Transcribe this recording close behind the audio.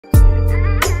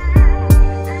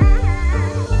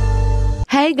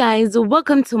Hey guys,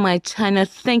 welcome to my channel.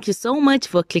 Thank you so much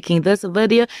for clicking this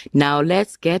video. Now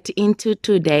let's get into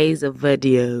today's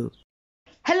video.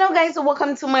 Hello guys,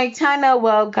 welcome to my channel.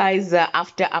 Well guys,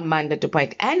 after Amanda Dubois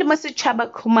and Mr. Chaba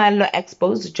Kumalo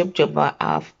exposed Jub Jub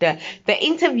after the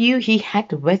interview he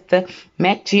had with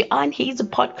Matt G on his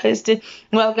podcast,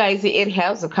 well guys, it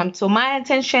has come to my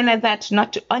attention that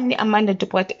not only Amanda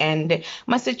Dubois and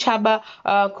Mr. Chaba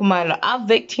Kumalo are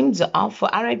victims of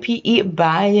RIPE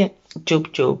by Jub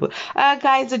Jub.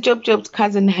 Guys, Jub Jub's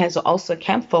cousin has also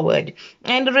come forward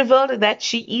and revealed that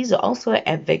she is also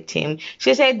a victim.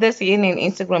 She said this in an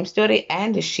Instagram story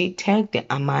and she tagged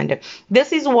Amanda.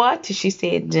 This is what she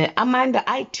said. Amanda,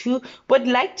 I too would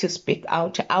like to speak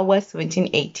out. I was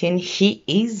 1718. He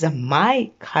is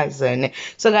my cousin.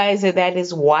 So guys, that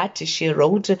is what she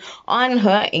wrote on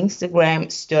her Instagram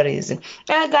stories.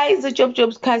 Guys, Jub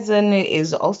Jub's cousin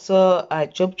is also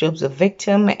Jub Jub's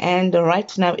victim, and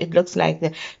right now it looks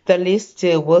like the list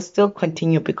will still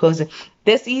continue because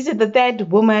this is the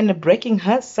third woman breaking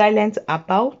her silence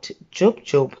about Jub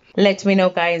Jub. Let me know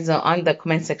guys on the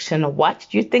comment section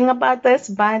what you think about this,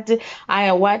 but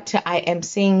what I am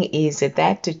saying is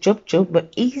that Jub Jub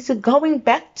is going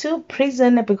back to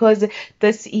prison because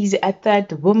this is a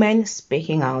third woman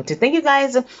speaking out. Thank you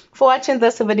guys for watching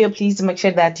this video. Please make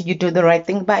sure that you do the right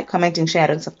thing by commenting,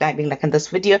 sharing, subscribing, liking this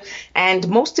video, and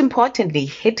most importantly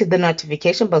hit the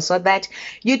notification bell so that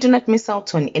you do not miss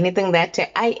out on anything that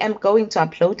I am going to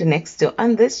upload next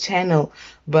on this channel.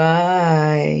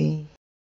 Bye.